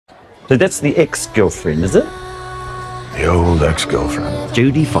So that's the ex-girlfriend, is it? The old ex-girlfriend.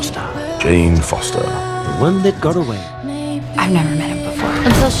 Jodie Foster. Jane Foster. The one that got away. I've never met him before.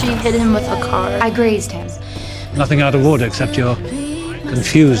 Until she hit him with a car. I grazed him. Nothing out of order except your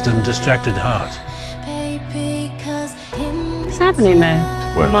confused and distracted heart. What's happening there?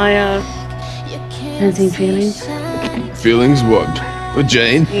 What? Am I, having feelings? Feelings? What? With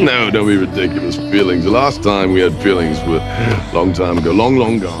Jane? No, don't be ridiculous. Feelings. The last time we had feelings was a long time ago. Long,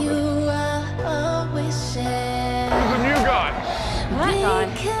 long gone. Who's the new guy? That guy.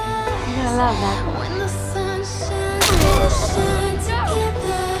 I'm gonna love that.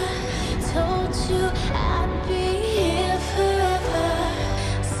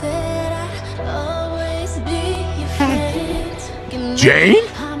 Jane?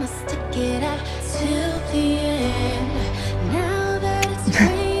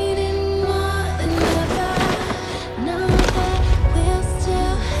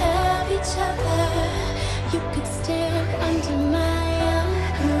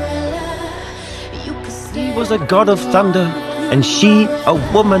 He was a god of thunder, and she a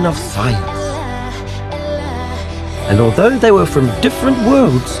woman of science. And although they were from different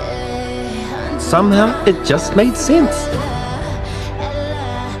worlds, somehow it just made sense.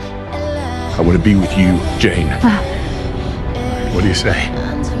 I want to be with you, Jane. What do you say?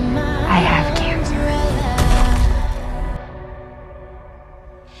 I have cancer.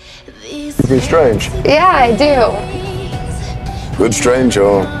 You've been strange. Yeah, I do. Good strange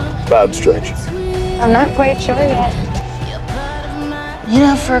or bad strange? I'm not quite sure yet. You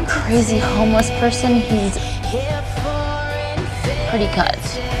know, for a crazy homeless person, he's pretty cut.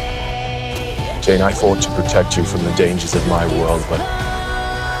 Jane, I fought to protect you from the dangers of my world, but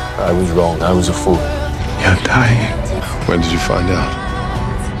I was wrong. I was a fool. You're dying. When did you find out?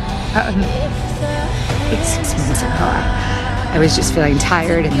 Like 6 months ago. I was just feeling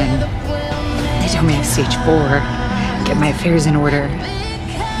tired, and then they told me I have stage 4, get my affairs in order.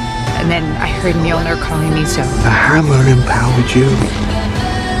 And then I heard Mjolnir calling me, so... The hammer empowered you,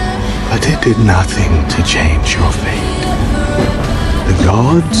 but it did nothing to change your fate. The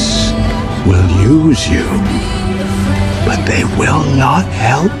gods will use you, but they will not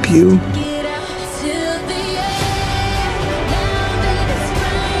help you.